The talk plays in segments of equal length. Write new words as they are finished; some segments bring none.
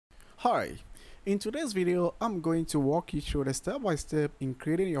Hi, in today's video, I'm going to walk you through the step-by-step in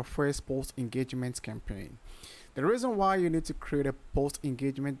creating your first post-engagement campaign. The reason why you need to create a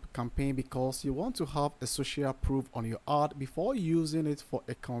post-engagement campaign because you want to have a social proof on your ad before using it for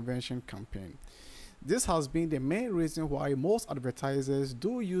a conversion campaign. This has been the main reason why most advertisers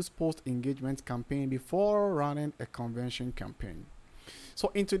do use post-engagement campaign before running a conversion campaign.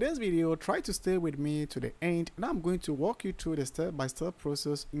 So in today's video, try to stay with me to the end and I'm going to walk you through the step-by-step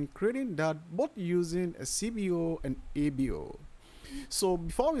process in creating that both using a CBO and ABO. So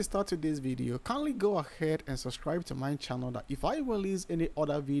before we start today's video, kindly go ahead and subscribe to my channel that if I release any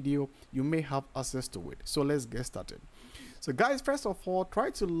other video, you may have access to it. So let's get started. So guys, first of all, try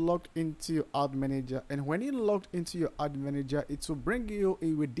to log into your ad manager, and when you logged into your ad manager, it will bring you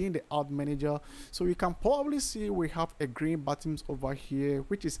within the ad manager. So you can probably see we have a green buttons over here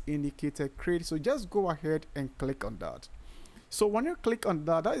which is indicated create. So just go ahead and click on that. So when you click on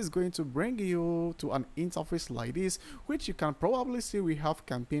that, that is going to bring you to an interface like this, which you can probably see we have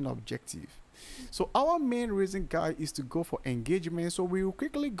campaign objective. So our main reason, guys, is to go for engagement. So we will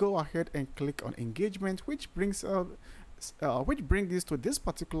quickly go ahead and click on engagement, which brings us to this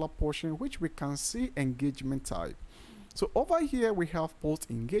particular portion, which we can see engagement type. So over here we have post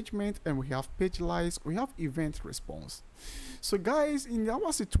engagement and we have page likes, we have event response. So guys, in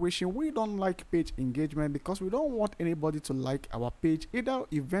our situation, we don't like page engagement because we don't want anybody to like our page, either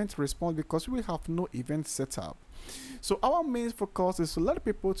event response because we have no event set up. So our main focus is to let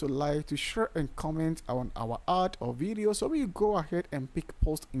people to like, to share and comment on our ad or video. So we go ahead and pick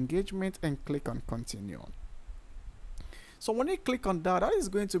post engagement and click on continue. So when you click on that, that is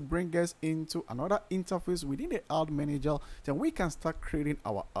going to bring us into another interface within the ad manager. Then we can start creating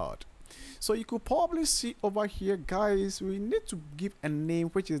our ad. So you could probably see over here, guys, we need to give a name,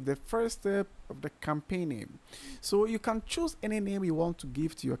 which is the first step of the campaign name. So you can choose any name you want to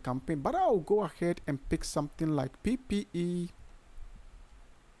give to your campaign, but I'll go ahead and pick something like PPE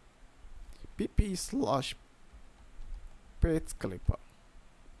slash pet clipper.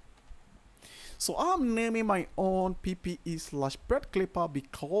 So I'm naming my own PPE slash pet clipper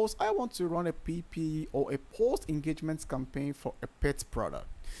because I want to run a PPE or a post engagement campaign for a pet product.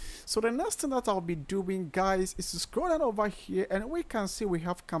 So the next thing that I'll be doing, guys, is to scroll down over here and we can see we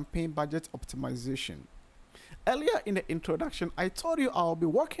have campaign budget optimization. Earlier in the introduction, I told you I'll be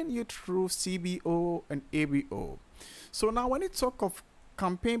walking you through CBO and ABO. So now when you talk of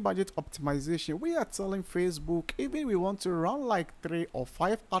campaign budget optimization, we are telling Facebook, even we want to run like 3 or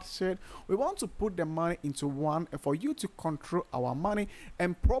 5 ad set, we want to put the money into one and for you to control our money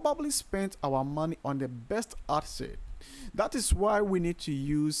and probably spend our money on the best ad set. That is why we need to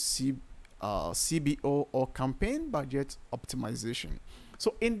use CBO or campaign budget optimization.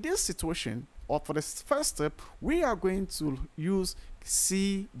 So in this situation, or for the first step, we are going to use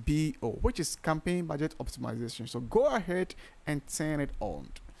CBO, which is campaign budget optimization. So go ahead and turn it on.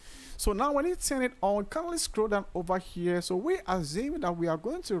 So now when you turn it on, kindly scroll down over here. So we assume that we are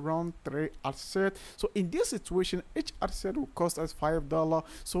going to run 3 ad set. So in this situation, each ad set will cost us $5.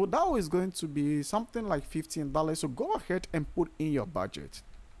 So that is going to be something like $15. So go ahead and put in your budget.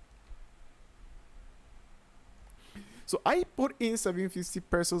 So I put in 750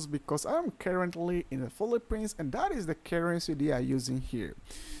 pesos because I am currently in the Philippines and that is the currency they are using here.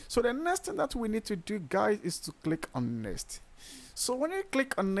 So the next thing that we need to do, guys, is to click on next. So when you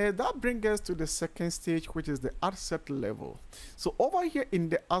click on it, that brings us to the second stage, which is the ad set level. So over here in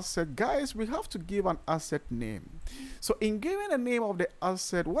the ad set, guys, we have to give an asset name. So in giving the name of the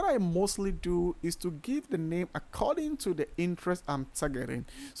asset, what I mostly do is to give the name according to the interest I'm targeting.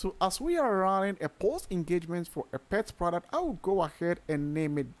 So as we are running a post engagement for a pet product, I will go ahead and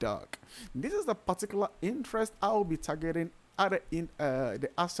name it dog. This is the particular interest I will be targeting in the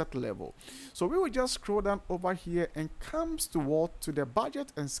asset level. So we will just scroll down over here and comes to the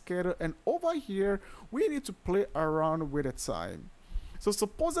budget and schedule, and over here we need to play around with the time. So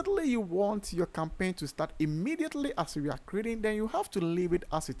supposedly you want your campaign to start immediately as we are creating, then you have to leave it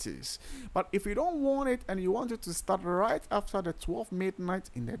as it is. But if you don't want it and you want it to start right after the 12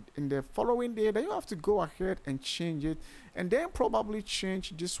 midnight in the following day, then you have to go ahead and change it, and then probably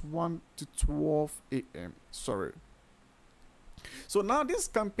change this one to 12 a.m. sorry. So now this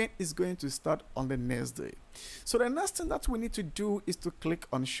campaign is going to start on the next day. So the next thing that we need to do is to click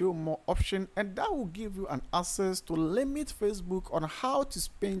on show more option, and that will give you an access to limit Facebook on how to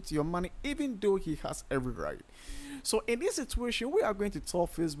spend your money, even though he has every right. So in this situation, we are going to tell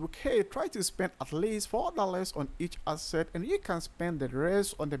Facebook, hey, try to spend at least $4 on each asset and you can spend the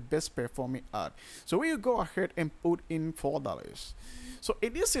rest on the best performing ad. So we will go ahead and put in $4. So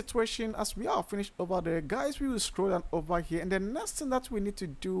in this situation, as we are finished over there, guys, we will scroll down over here, and the next thing that we need to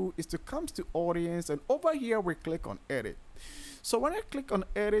do is to come to audience, and over here we click on edit. So when I click on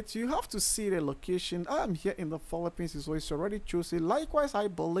edit, you have to see the location. I am here in the Philippines, so it's already chosen. Likewise, I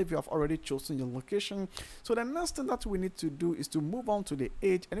believe you have already chosen your location. So the next thing that we need to do is to move on to the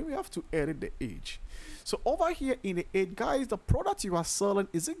age, and then we have to edit the age. So over here in the age, guys, the product you are selling,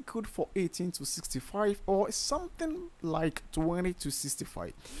 is it good for 18 to 65 or something like 20 to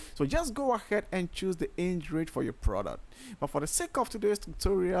 65? So just go ahead and choose the age rate for your product. But for the sake of today's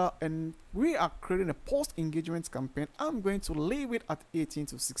tutorial, and we are creating a post engagement campaign, I'm going to leave it at 18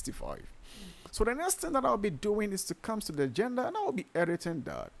 to 65. So the next thing that I'll be doing is to come to the gender, and I'll be editing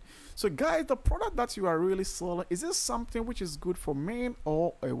that. So guys, the product that you are really selling, is this something which is good for men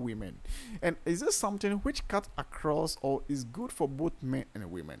or women? And is this something which cuts across or is good for both men and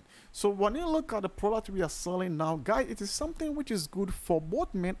women? So when you look at the product we are selling now, guys, it is something which is good for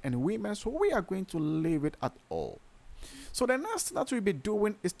both men and women, so we are going to leave it at all. So the next thing that we'll be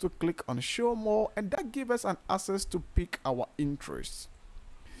doing is to click on show more, and that gives us an access to pick our interests.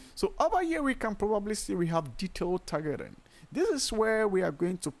 So over here we can probably see we have detailed targeting. This is where we are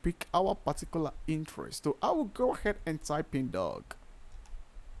going to pick our particular interest. So I will go ahead and type in dog.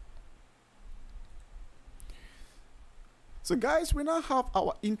 So guys, we now have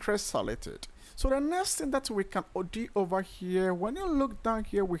our interest selected. So the next thing that we can do over here, when you look down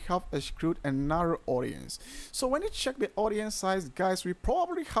here, we have exclude and narrow audience. So when you check the audience size, guys, we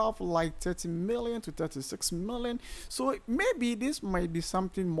probably have like 30 million to 36 million. So maybe this might be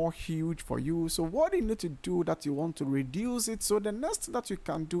something more huge for you. So what you need to do that you want to reduce it. So the next thing that you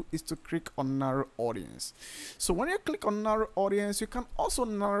can do is to click on narrow audience. So when you click on narrow audience, you can also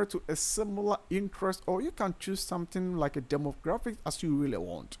narrow to a similar interest, or you can choose something like a demographic as you really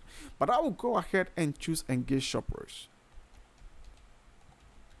want. But I will go ahead and choose engage shoppers.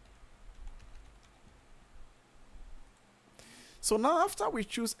 So now after we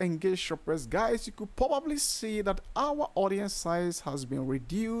choose engage shoppers, guys, you could probably see that our audience size has been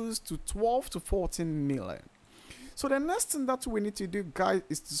reduced to 12 to 14 million. So the next thing that we need to do, guys,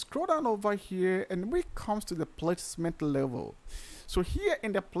 is to scroll down over here, and we come to the placement level. So here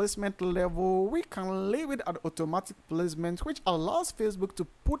in the placement level, we can leave it at automatic placement, which allows Facebook to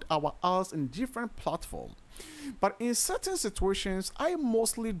put our ads in different platforms. But in certain situations, I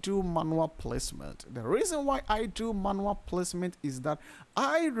mostly do manual placement. The reason why I do manual placement is that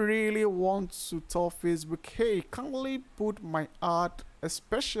I really want to tell Facebook, hey, kindly put my ad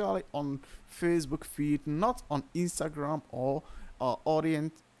especially on Facebook feed, not on Instagram or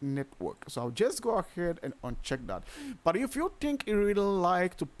audience network. So I'll just go ahead and uncheck that. But if you think you really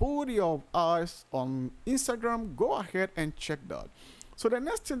like to put your ads on Instagram, go ahead and check that. So the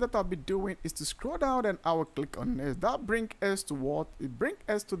next thing that I'll be doing is to scroll down, and I will click on this. That brings us to what? It brings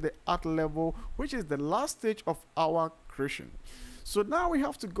us to the ad level, which is the last stage of our creation. So now we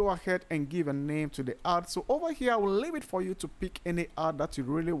have to go ahead and give a name to the ad. So over here, I will leave it for you to pick any ad that you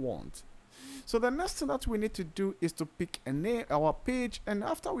really want. So the next thing that we need to do is to pick a name, our page, and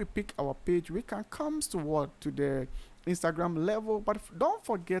after we pick our page, we can come to what? To the Instagram level. But don't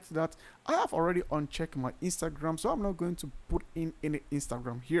forget that I have already unchecked my Instagram, so I'm not going to put in any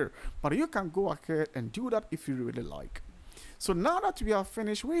Instagram here, but you can go ahead and do that if you really like. So now that we are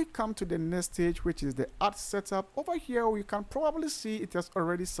finished, we come to the next stage, which is the ad setup. Over here, you can probably see it has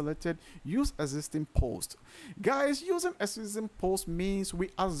already selected use existing post. Guys, using existing post means we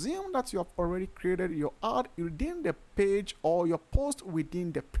assume that you have already created your ad within the page or your post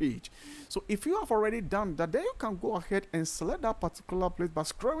within the page. So if you have already done that, then you can go ahead and select that particular place by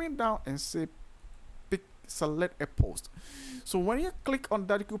scrolling down and say select a post. So when you click on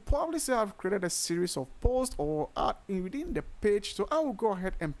that, you could probably say I've created a series of posts or ad within the page. So I will go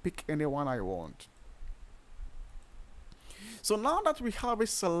ahead and pick any one I want. So now that we have it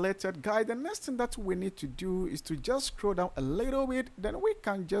selected, guys, the next thing that we need to do is to just scroll down a little bit. Then we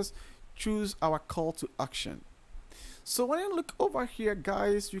can just choose our call to action. So when you look over here,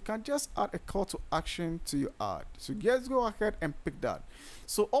 guys, you can just add a call to action to your ad. So just go ahead and pick that.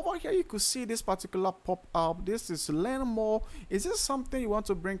 So over here, you could see this particular pop-up. This is learn more. Is this something you want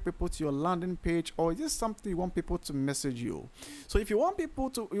to bring people to your landing page, or is this something you want people to message you? So if you want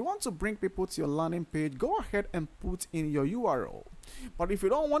to bring people to your landing page, go ahead and put in your URL. But if you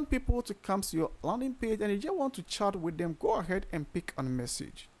don't want people to come to your landing page and you just want to chat with them, go ahead and pick on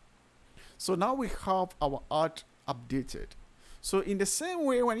message. So now we have our ad updated. So in the same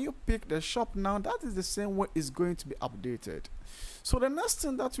way, when you pick the shop now, that is the same way it's going to be updated. So the next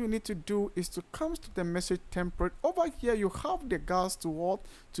thing that we need to do is to come to the message template. Over here you have the guys to what,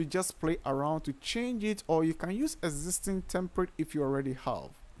 to just play around to change it, or you can use existing template if you already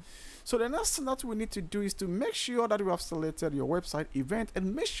have. So the next thing that we need to do is to make sure that we have selected your website event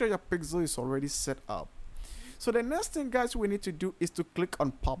and make sure your pixel is already set up. So the next thing, guys, we need to do is to click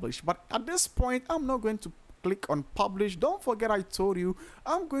on publish. But at this point, I'm not going to click on publish. Don't forget, I told you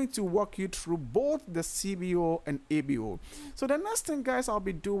I'm going to walk you through both the CBO and ABO. So the next thing, guys, I'll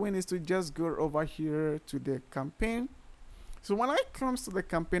be doing is to just go over here to the campaign. So when I comes to the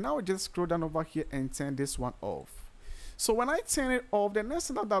campaign, I will just scroll down over here and turn this one off. So when I turn it off, the next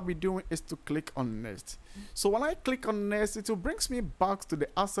thing that I'll be doing is to click on next. So when I click on next, it will brings me back to the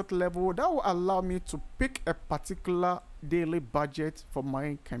asset level. That will allow me to pick a particular daily budget for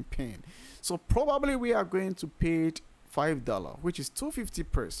my campaign. So probably we are going to pay it $5, which is 250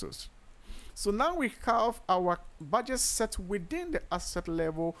 pesos. So now we have our budget set within the asset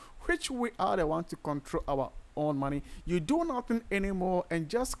level, which we are the one to control our own money. You do nothing anymore and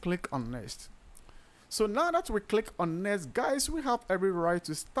just click on next. So now that we click on next, guys, we have every right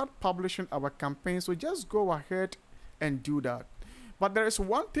to start publishing our campaign. So just go ahead and do that. But there is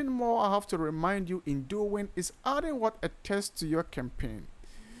one thing more I have to remind you in doing, is adding what, a text to your campaign.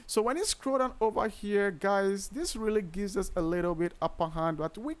 So when you scroll down over here, guys, this really gives us a little bit upper hand,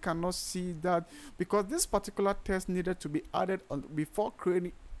 but we cannot see that because this particular text needed to be added on before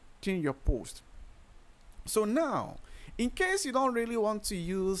creating your post. So now, in case you don't really want to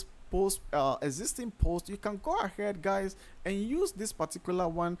use existing post, you can go ahead, guys, and use this particular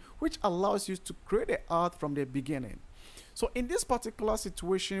one, which allows you to create an ad from the beginning. So in this particular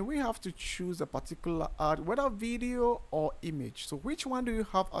situation, we have to choose a particular ad, whether video or image. So which one do you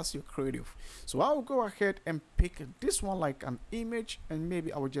have as your creative? So I will go ahead and pick this one, like an image, and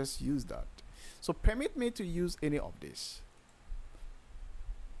maybe I will just use that. So permit me to use any of this.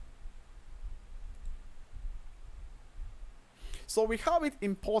 So we have it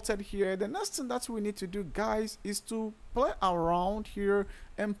imported here. The next thing that we need to do, guys, is to play around here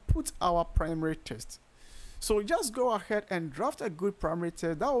and put our primary text. So just go ahead and draft a good primary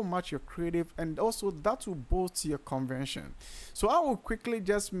text that will match your creative, and also that will boost your conversion. So I will quickly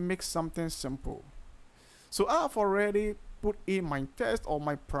just make something simple. So I have already put in my text or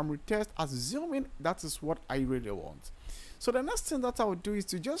my primary text, assuming that is what I really want. So the next thing that I will do is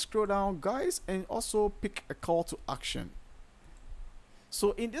to just scroll down, guys, and also pick a call to action.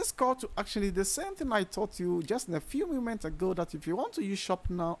 So in this call to action is the same thing I taught you just in a few moments ago, that if you want to use Shop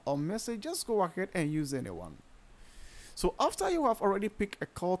Now or Message, just go ahead and use anyone. So after you have already picked a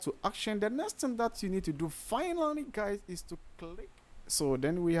call to action, the next thing that you need to do finally, guys, is to click. So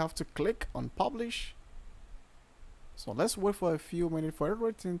then we have to click on publish. So let's wait for a few minutes for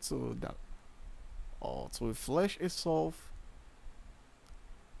everything to refresh itself.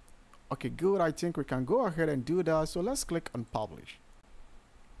 Okay, good. I think we can go ahead and do that. So let's click on publish.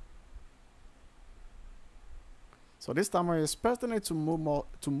 So this time we're expecting it to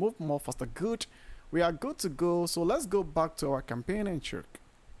move more faster. Good. We are good to go. So let's go back to our campaign and check.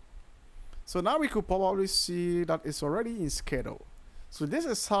 So now we could probably see that it's already in schedule. So this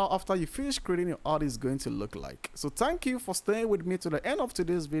is how after you finish creating your ad is going to look like. So thank you for staying with me to the end of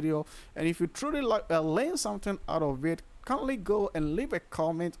today's video. And if you truly learn something out of it, kindly go and leave a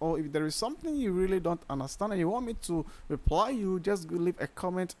comment, or if there is something you really don't understand and you want me to reply you, just leave a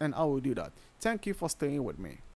comment and I will do that. Thank you for staying with me.